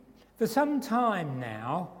For some time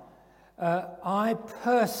now, I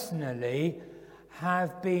personally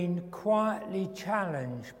have been quietly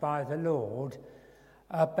challenged by the Lord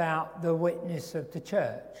about the witness of the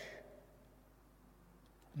church.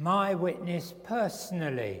 My witness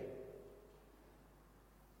personally.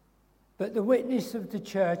 But the witness of the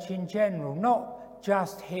church in general, not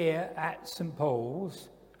just here at St. Paul's,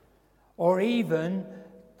 or even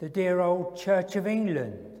the dear old Church of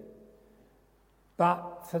England,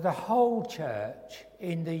 but for the whole church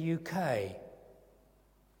in the UK.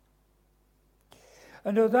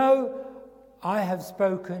 And although I have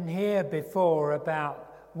spoken here before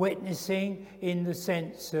about witnessing in the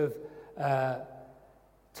sense of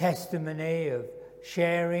testimony, of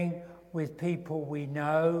sharing with people we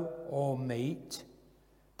know or meet,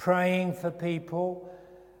 praying for people,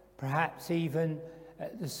 perhaps even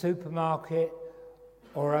at the supermarket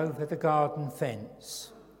or over the garden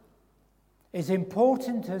fence. As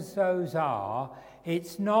important as those are,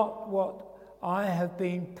 it's not what I have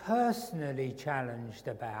been personally challenged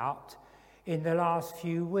about in the last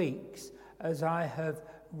few weeks as I have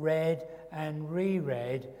read and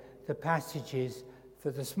reread the passages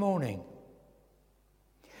for this morning.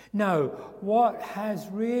 No, what has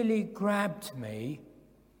really grabbed me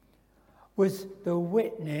was the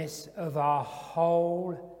witness of our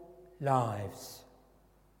whole lives.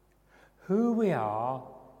 Who we are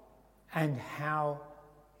and how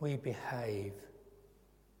we behave.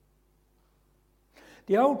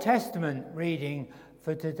 The Old Testament reading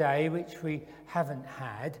for today, which we haven't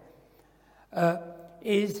had,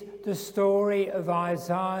 is the story of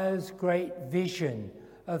Isaiah's great vision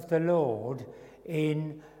of the Lord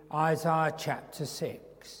in Isaiah chapter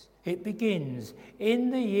 6. It begins,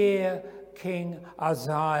 "In the year King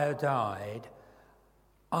Uzziah died,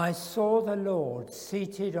 I saw the Lord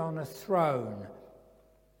seated on a throne,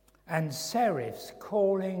 and seraphs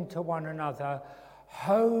calling to one another,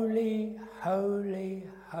 'Holy, holy,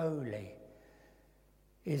 holy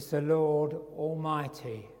is the Lord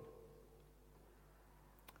Almighty.'"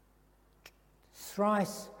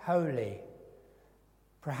 Thrice holy,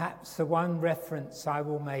 perhaps the one reference I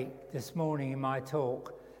will make this morning in my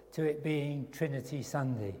talk to it being Trinity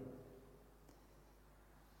Sunday.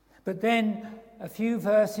 But then, a few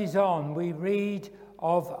verses on, we read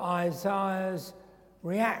of Isaiah's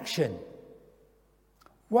reaction.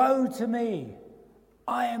 "Woe to me,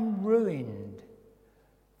 I am ruined,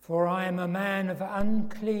 for I am a man of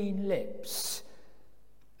unclean lips,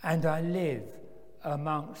 and I live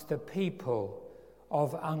amongst a people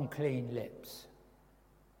of unclean lips."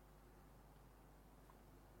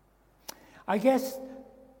 I guess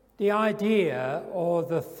the idea or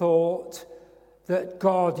the thought that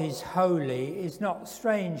God is holy is not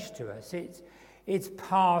strange to us. It's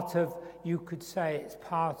part of, you could say, it's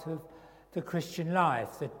part of the Christian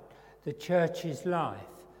life, the church's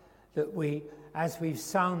life, that we, as we've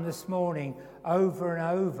sung this morning over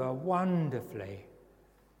and over wonderfully,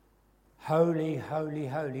 holy, holy,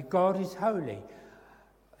 holy. God is holy.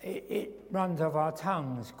 It runs off our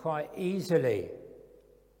tongues quite easily.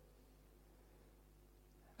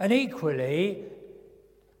 And equally,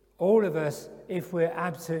 all of us, if we're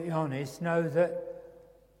absolutely honest, know that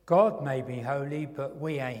God may be holy, but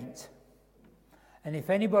we ain't. And if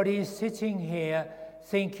anybody is sitting here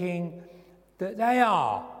thinking that they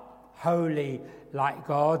are holy like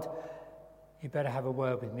God, you better have a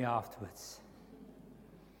word with me afterwards.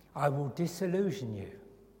 I will disillusion you.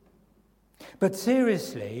 But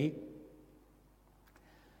seriously,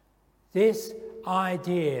 this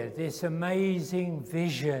idea, this amazing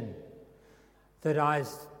vision that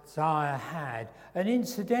Isaiah had, and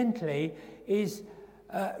incidentally is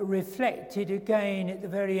reflected again at the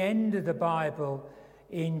very end of the Bible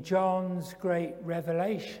in John's great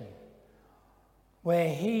revelation, where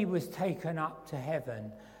he was taken up to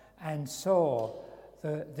heaven and saw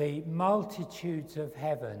the multitudes of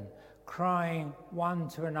heaven crying one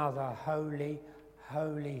to another, "Holy,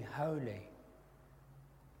 holy, holy."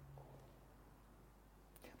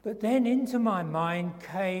 But then into my mind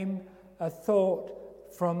came a thought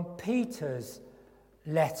from Peter's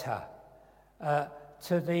letter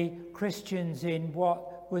to the Christians in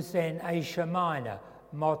what was then Asia Minor,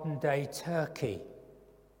 modern-day Turkey.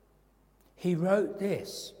 He wrote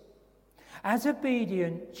this: "As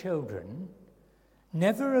obedient children,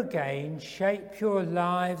 never again shape your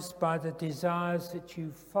lives by the desires that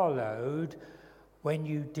you followed when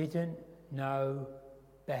you didn't know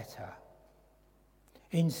better.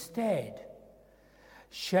 Instead,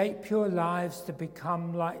 shape your lives to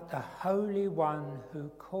become like the Holy One who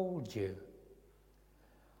called you.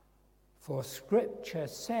 For Scripture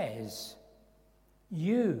says,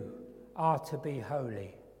 you are to be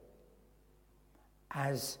holy,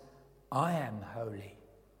 as I am holy.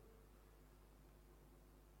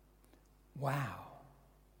 Wow.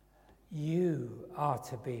 You are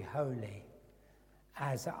to be holy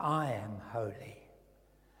as I am holy.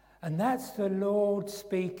 And that's the Lord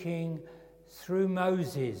speaking through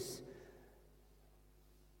Moses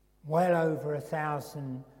well over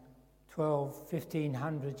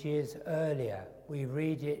 1,500 years earlier. We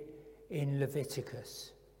read it in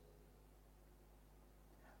Leviticus.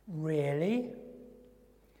 Really?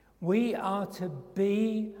 We are to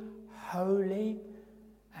be holy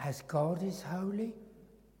as God is holy?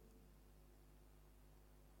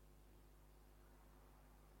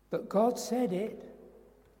 But God said it,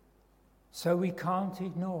 so we can't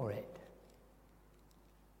ignore it.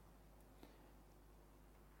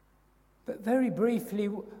 But very briefly,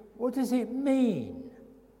 what does it mean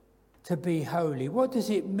to be holy? What does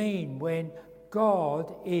it mean when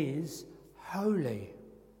God is holy?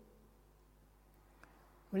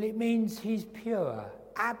 Well, it means he's pure,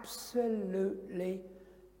 absolutely,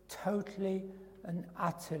 totally and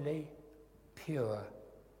utterly pure.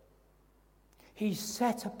 He's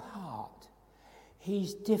set apart.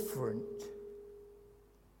 He's different.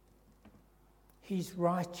 He's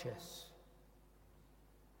righteous.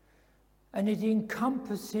 And it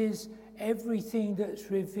encompasses everything that's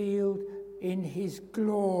revealed in his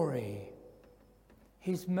glory,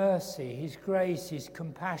 his mercy, his grace, his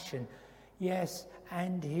compassion, yes,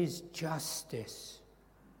 and his justice.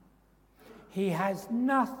 He has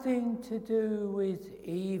nothing to do with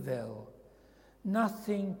evil,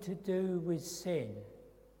 nothing to do with sin.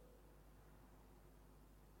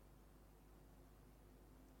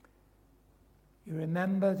 You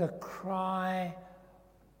remember the cry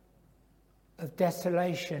of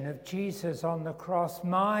desolation of Jesus on the cross,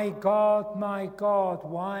 my God,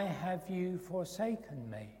 why have you forsaken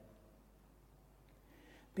me?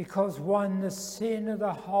 Because when the sin of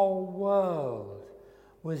the whole world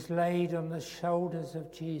was laid on the shoulders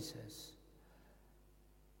of Jesus,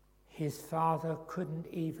 his Father couldn't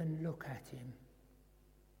even look at him.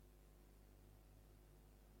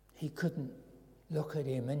 He couldn't look at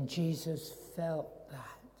him, and Jesus felt that.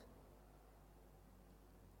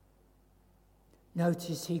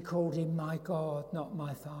 Notice he called him my God, not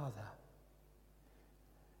my Father.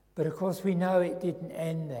 But of course we know it didn't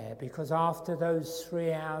end there, because after those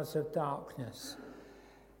 3 hours of darkness,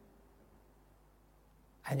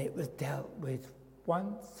 and it was dealt with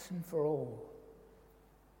once and for all,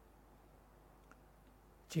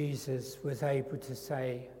 Jesus was able to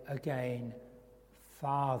say again,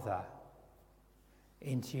 Father,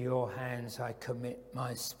 into your hands I commit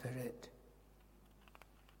my spirit.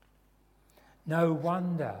 No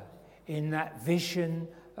wonder in that vision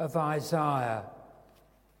of Isaiah,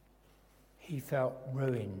 he felt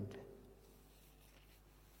ruined.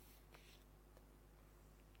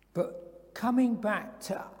 But coming back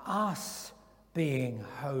to us being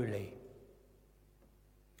holy,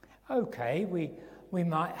 okay, we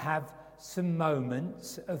might have some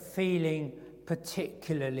moments of feeling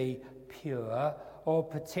particularly pure or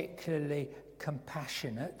particularly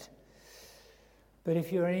compassionate. But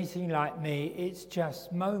if you're anything like me, it's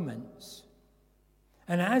just moments.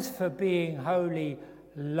 And as for being holy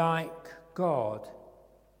like God,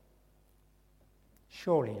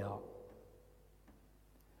 surely not.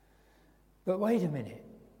 But wait a minute.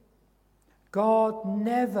 God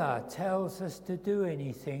never tells us to do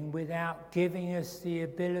anything without giving us the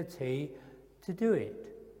ability to do it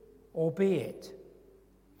or be it.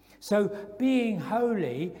 So being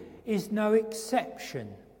holy is no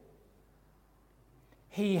exception.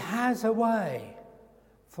 He has a way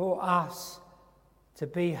for us to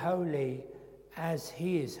be holy as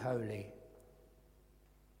he is holy.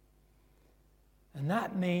 And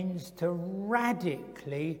that means to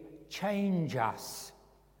radically change us.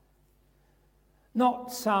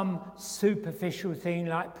 Not some superficial thing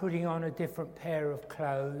like putting on a different pair of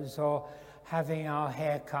clothes or having our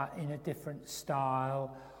hair cut in a different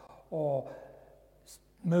style or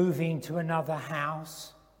moving to another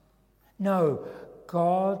house. No,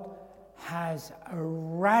 God has a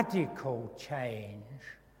radical change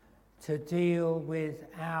to deal with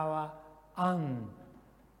our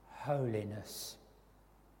unholiness.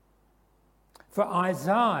 For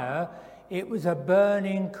Isaiah, it was a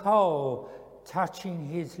burning coal touching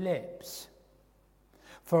his lips.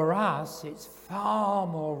 For us, it's far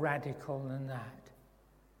more radical than that.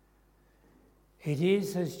 It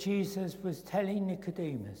is, as Jesus was telling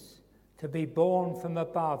Nicodemus, to be born from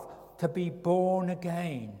above, to be born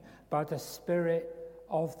again by the Spirit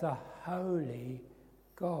of the Holy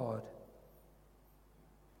God.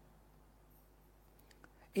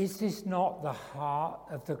 Is this not the heart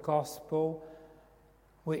of the gospel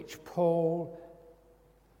which Paul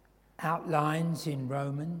outlines in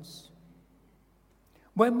Romans.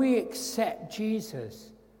 When we accept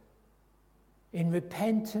Jesus in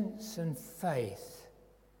repentance and faith,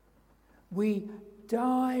 we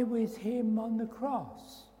die with him on the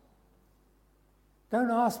cross.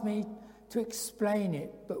 Don't ask me to explain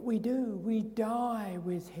it, but we do. We die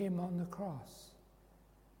with him on the cross.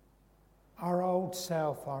 Our old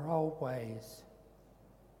self, our old ways.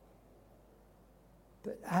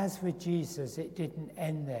 But as with Jesus, it didn't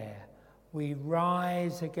end there. We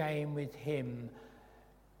rise again with him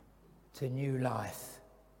to new life.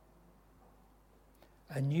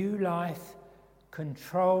 A new life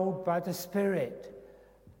controlled by the Spirit,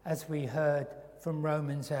 as we heard from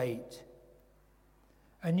Romans 8.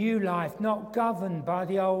 A new life not governed by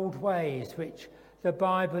the old ways, which the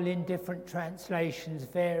Bible in different translations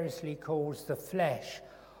variously calls the flesh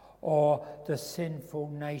or the sinful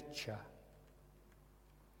nature.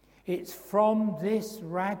 It's from this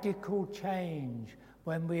radical change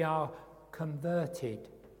when we are converted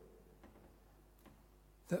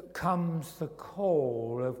that comes the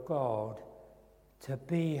call of God to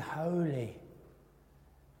be holy,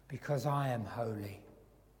 because I am holy.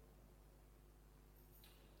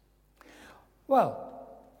 Well,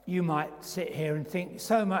 you might sit here and think,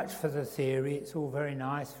 so much for the theory, it's all very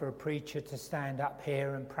nice for a preacher to stand up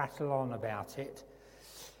here and prattle on about it.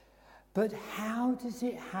 But how does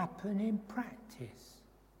it happen in practice?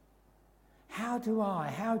 How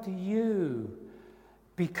do you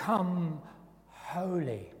become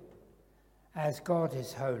holy as God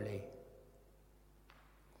is holy?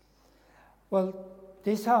 Well,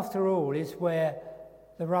 this, after all, is where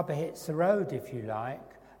the rubber hits the road, if you like,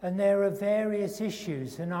 and there are various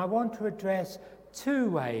issues, and I want to address two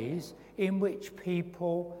ways in which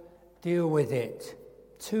people deal with it,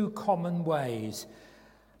 two common ways.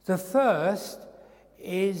 The first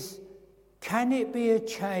is, can it be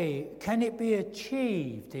achieved,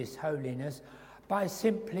 this holiness, by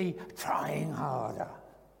simply trying harder?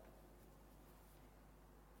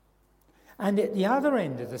 And at the other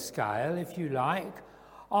end of the scale, if you like,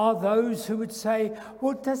 are those who would say,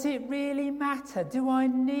 well, does it really matter? Do I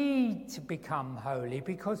need to become holy?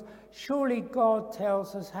 Because surely God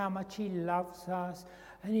tells us how much he loves us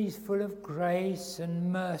and he's full of grace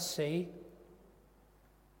and mercy.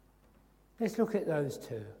 Let's look at those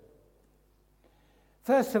two.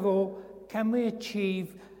 First of all, can we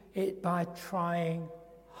achieve it by trying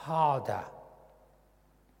harder?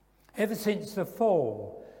 Ever since the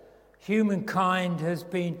fall, humankind has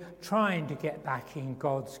been trying to get back in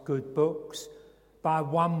God's good books by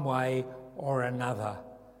one way or another,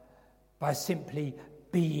 by simply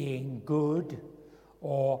being good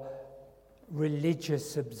or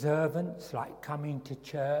religious observance like coming to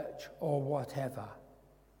church or whatever.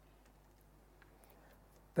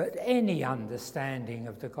 But any understanding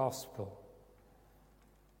of the gospel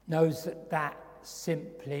knows that that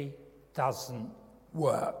simply doesn't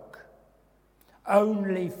work.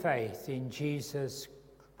 Only faith in Jesus'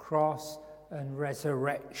 cross and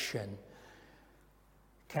resurrection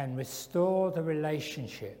can restore the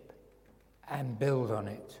relationship and build on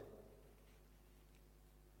it.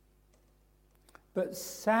 But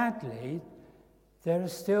sadly, there are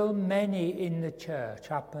still many in the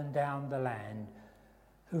church up and down the land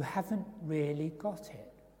who haven't really got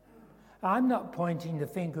it. I'm not pointing the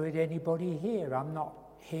finger at anybody here. I'm not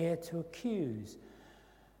here to accuse.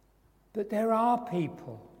 But there are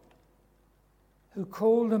people who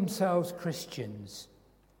call themselves Christians.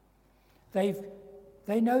 They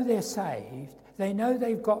know they're saved. They know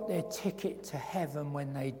they've got their ticket to heaven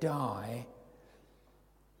when they die.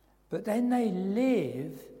 But then they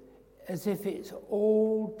live as if it's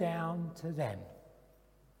all down to them.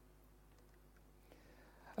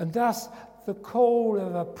 And thus, the call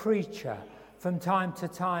of a preacher from time to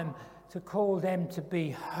time to call them to be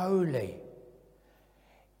holy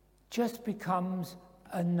just becomes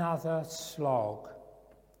another slog,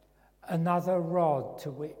 another rod to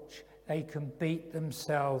which they can beat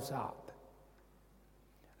themselves up.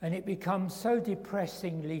 And it becomes so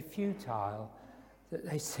depressingly futile that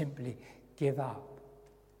they simply give up.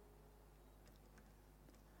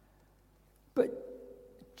 But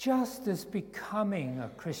just as becoming a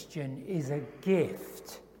Christian is a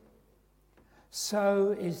gift,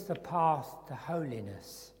 so is the path to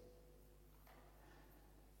holiness.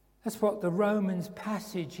 That's what the Romans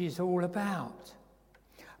passage is all about.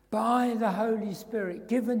 By the Holy Spirit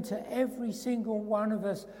given to every single one of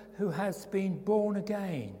us who has been born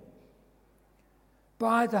again.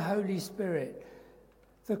 By the Holy Spirit,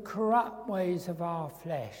 the corrupt ways of our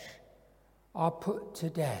flesh are put to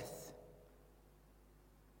death.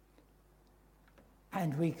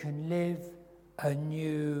 and we can live a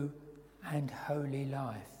new and holy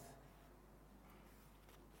life.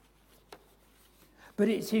 But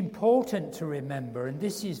it's important to remember, and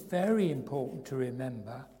this is very important to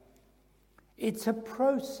remember, it's a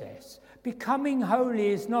process. Becoming holy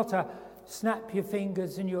is not a snap your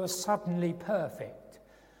fingers and you're suddenly perfect.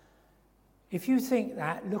 If you think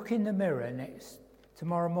that, look in the mirror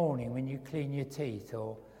tomorrow morning when you clean your teeth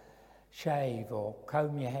or shave or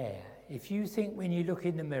comb your hair. If you think when you look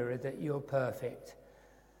in the mirror that you're perfect,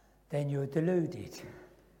 then you're deluded.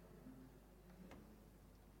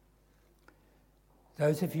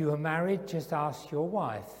 Those of you who are married, just ask your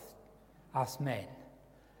wife, us men.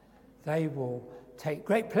 They will take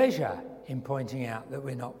great pleasure in pointing out that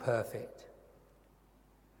we're not perfect.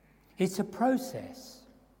 It's a process.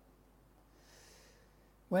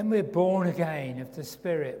 When we're born again of the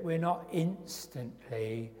Spirit, we're not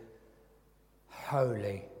instantly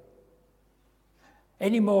holy.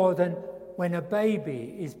 Any more than when a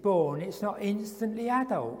baby is born, it's not instantly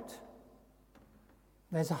adult.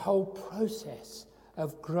 There's a whole process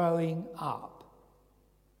of growing up.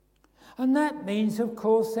 And that means, of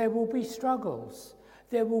course, there will be struggles.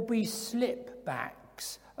 There will be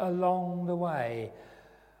slip-backs along the way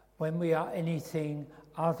when we are anything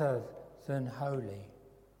other than holy.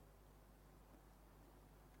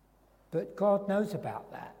 But God knows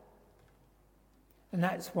about that. And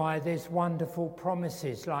that's why there's wonderful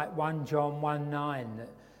promises like 1 John 1:9 that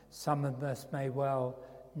some of us may well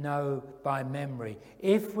know by memory.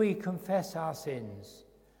 If we confess our sins,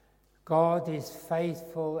 God is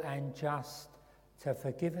faithful and just to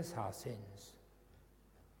forgive us our sins.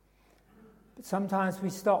 But sometimes we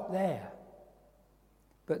stop there.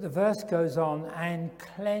 But the verse goes on, and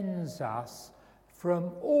cleanse us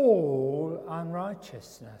from all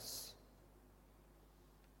unrighteousness.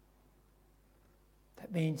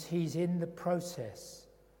 That means he's in the process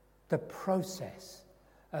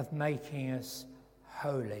of making us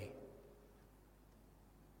holy.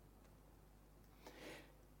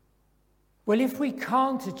 Well, if we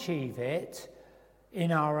can't achieve it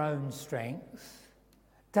in our own strength,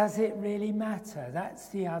 does it really matter? That's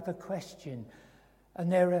the other question.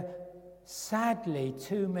 And there are sadly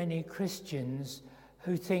too many Christians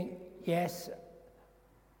who think, yes,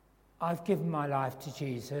 I've given my life to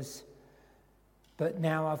Jesus, but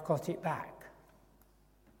now I've got it back.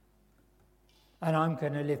 And I'm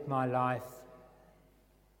going to live my life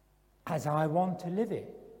as I want to live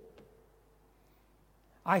it.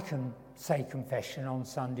 I can say confession on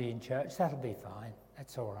Sunday in church, that'll be fine,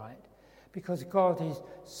 that's all right. Because God is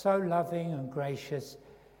so loving and gracious,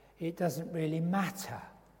 it doesn't really matter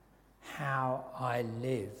how I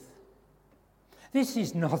live. This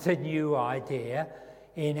is not a new idea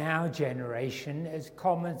in our generation, as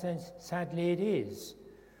common as sadly it is.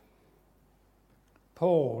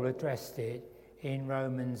 Paul addressed it in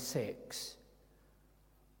Romans 6.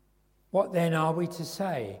 What then are we to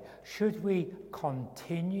say? Should we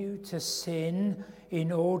continue to sin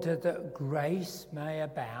in order that grace may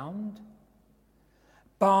abound?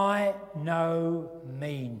 By no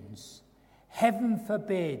means. Heaven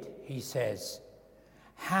forbid, he says.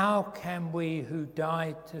 How can we who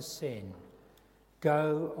died to sin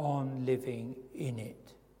go on living in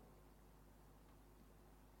it?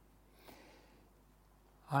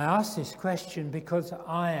 I ask this question because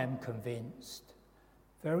I am convinced,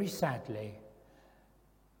 very sadly,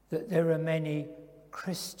 that there are many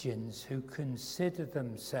Christians who consider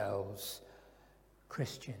themselves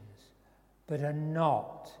Christians, but are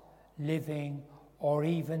not living or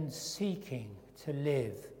even seeking to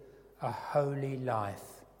live a holy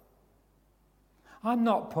life. I'm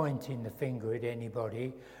not pointing the finger at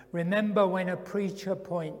anybody. Remember, when a preacher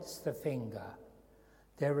points the finger,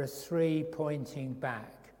 there are 3 pointing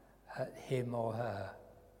back at him or her.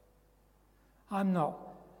 I'm not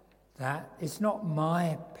that. It's not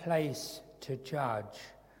my place to judge.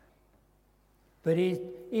 But it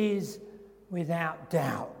is, without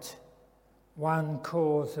doubt, one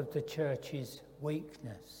cause of the church's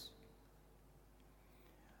weakness.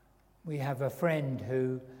 We have a friend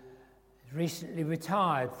who recently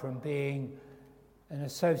retired from being an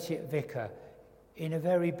associate vicar in a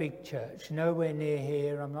very big church, nowhere near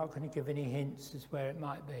here. I'm not going to give any hints as where it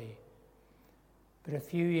might be. But a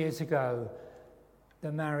few years ago,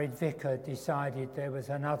 the married vicar decided there was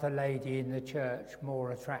another lady in the church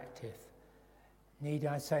more attractive. Need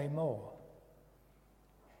I say more?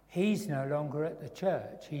 He's no longer at the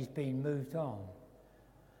church. He's been moved on.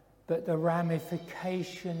 But the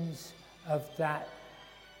ramifications of that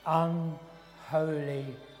unholy...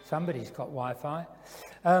 Somebody's got Wi-Fi.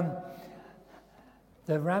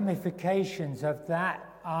 The ramifications of that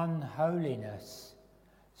unholiness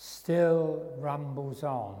still rumbles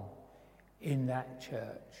on in that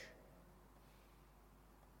church.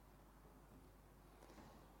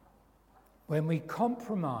 When we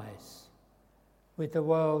compromise with the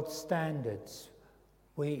world's standards,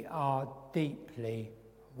 we are deeply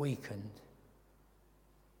weakened.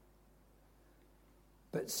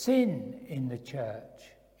 But sin in the church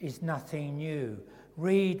is nothing new.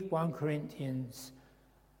 Read 1 Corinthians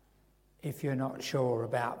if you're not sure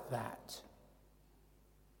about that.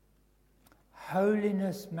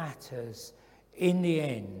 Holiness matters in the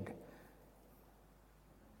end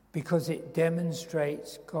because it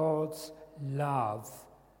demonstrates God's love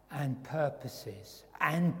and purposes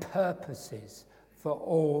for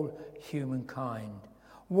all humankind.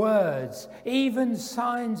 Words, even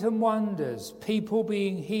signs and wonders, people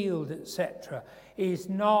being healed, etc., is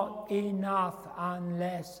not enough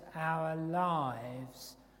unless our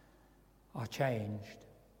lives are changed.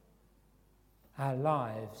 Our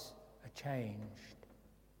lives are changed.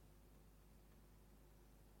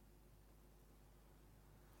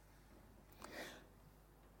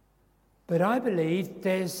 But I believe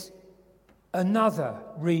there's another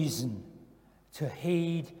reason to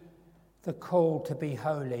heed the call to be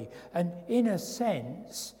holy. And in a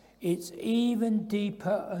sense, it's even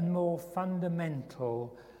deeper and more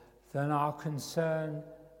fundamental than our concern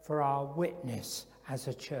for our witness as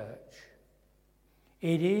a church.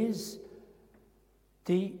 It is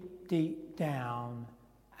deep, deep down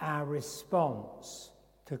our response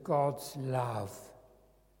to God's love.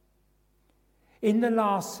 In the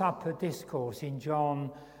Last Supper discourse in John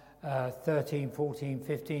 13, 14,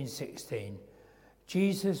 15, 16,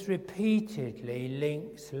 Jesus repeatedly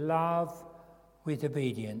links love with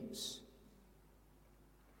obedience.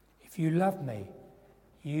 If you love me,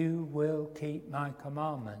 you will keep my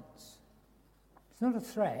commandments. It's not a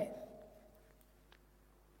threat.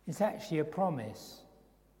 It's actually a promise.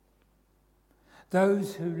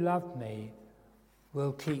 Those who love me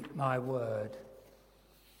will keep my word.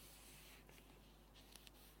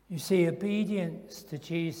 You see, obedience to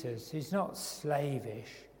Jesus is not slavish,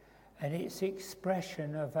 and it's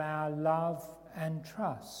expression of our love and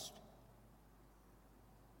trust.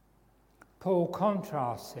 Paul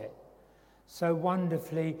contrasts it, so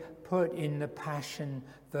wonderfully put in the Passion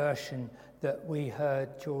version that we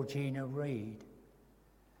heard Georgina read.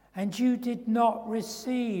 And you did not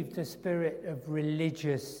receive the spirit of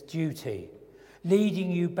religious duty,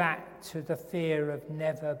 leading you back to the fear of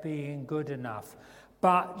never being good enough,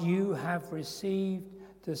 but you have received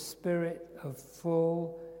the spirit of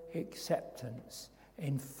full acceptance,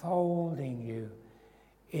 enfolding you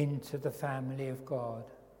into the family of God.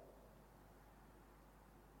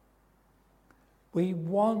 We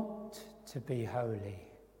want to be holy.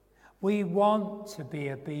 We want to be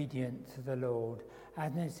obedient to the Lord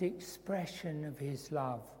and as expression of his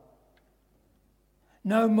love.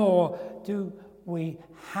 No more do we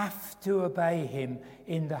have to obey him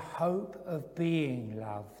in the hope of being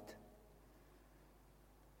loved,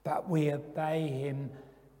 but we obey him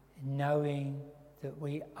knowing that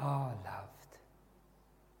we are loved.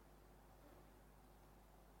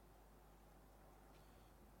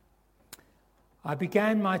 I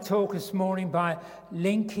began my talk this morning by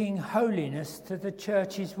linking holiness to the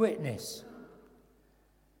church's witness,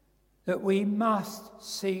 that we must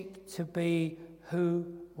seek to be who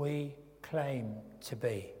we claim to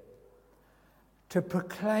be, to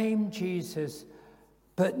proclaim Jesus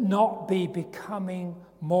but not be becoming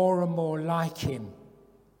more and more like him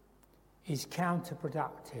is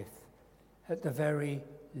counterproductive at the very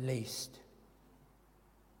least.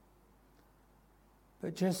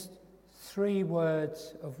 But just 3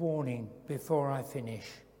 words of warning before I finish.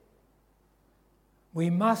 We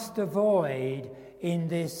must avoid in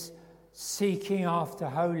this seeking after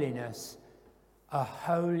holiness a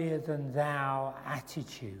holier-than-thou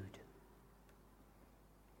attitude,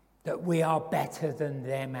 that we are better than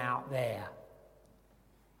them out there.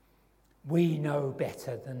 We know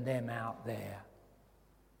better than them out there.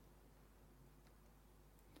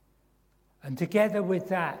 And together with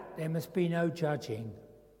that, there must be no judging.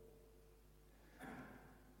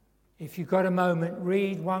 If you've got a moment,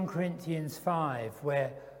 read 1 Corinthians 5,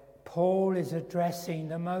 where Paul is addressing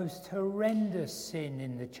the most horrendous sin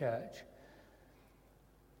in the church.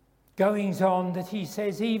 Goings on that he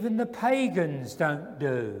says even the pagans don't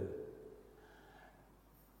do.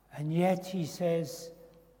 And yet he says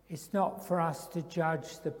it's not for us to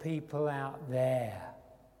judge the people out there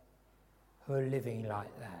who are living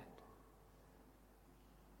like that.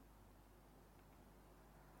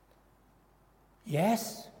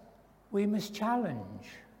 Yes, we must challenge.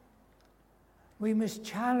 We must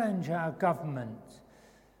challenge our government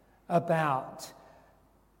about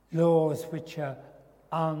laws which are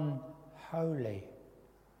unholy.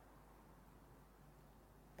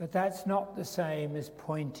 But that's not the same as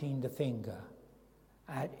pointing the finger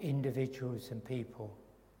at individuals and people.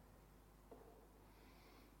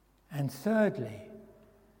 And thirdly,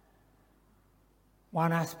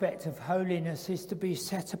 one aspect of holiness is to be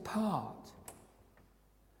set apart.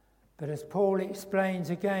 But as Paul explains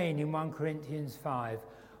again in 1 Corinthians 5,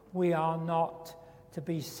 we are not to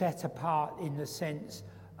be set apart in the sense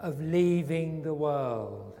of leaving the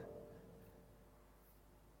world.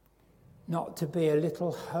 Not to be a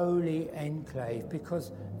little holy enclave,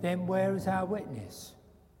 because then where is our witness?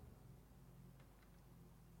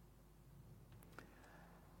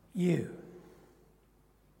 You,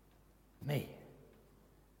 me.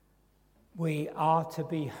 We are to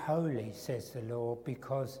be holy, says the Lord,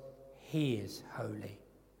 because He is holy.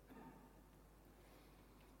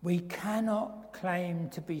 We cannot claim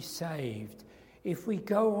to be saved if we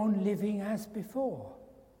go on living as before,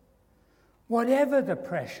 whatever the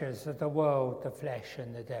pressures of the world, the flesh,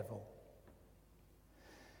 and the devil.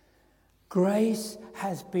 Grace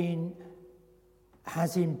has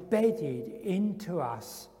embedded into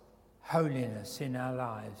us holiness in our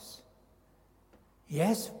lives.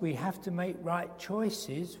 Yes, we have to make right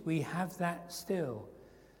choices. We have that still.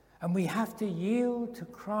 And we have to yield to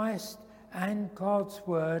Christ and God's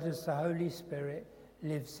word as the Holy Spirit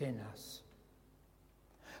lives in us.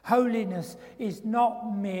 Holiness is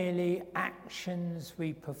not merely actions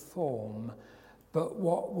we perform, but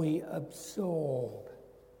what we absorb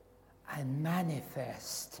and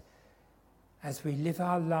manifest as we live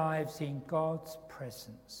our lives in God's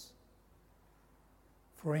presence.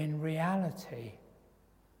 For in reality,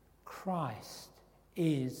 Christ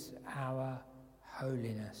is our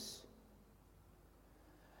holiness.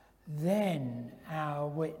 Then our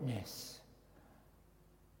witness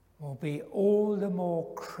will be all the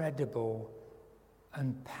more credible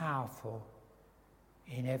and powerful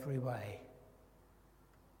in every way.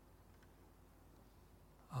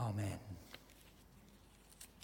 Amen.